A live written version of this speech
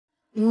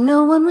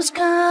No one was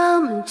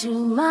coming to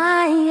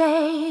my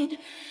aid,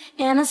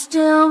 and I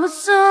still was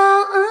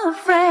so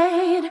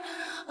afraid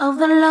of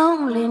the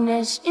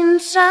loneliness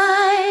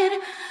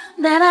inside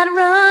that I'd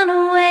run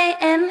away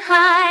and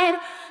hide.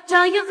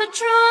 Tell you the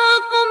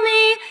truth, for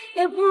me,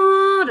 it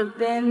would have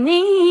been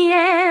the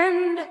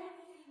end.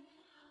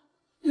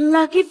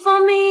 Lucky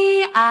for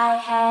me, I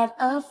had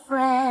a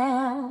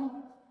friend.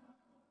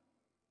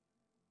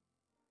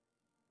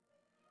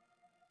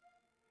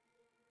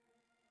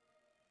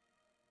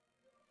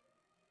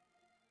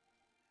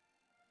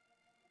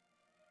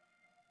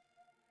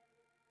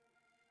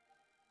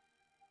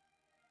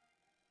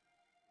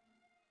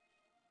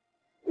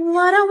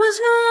 What I was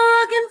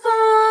looking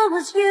for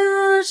was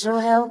you, so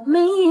help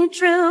me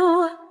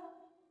true.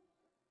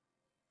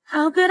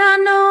 How could I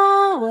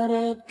know what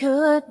it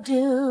could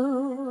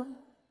do?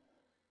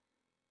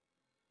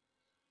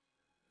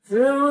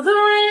 Through the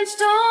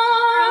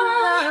rainstorm,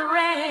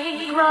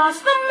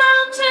 across the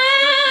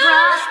mountain,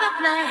 across the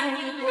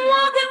plain,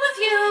 walking with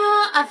you,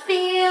 I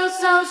feel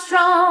so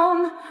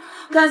strong.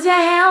 'Cause you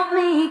help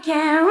me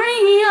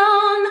carry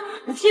on.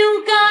 With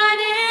you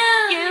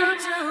guiding, you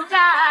to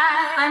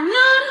guide, I'm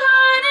not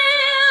hiding,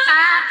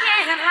 I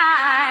can't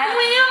hide.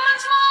 We are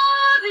much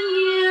more than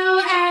you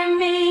and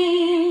me.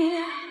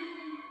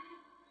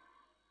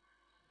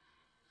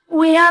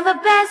 We are the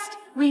best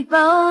we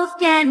both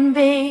can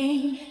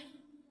be.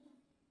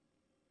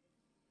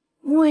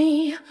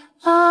 We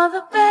are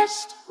the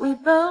best we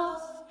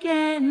both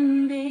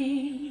can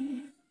be.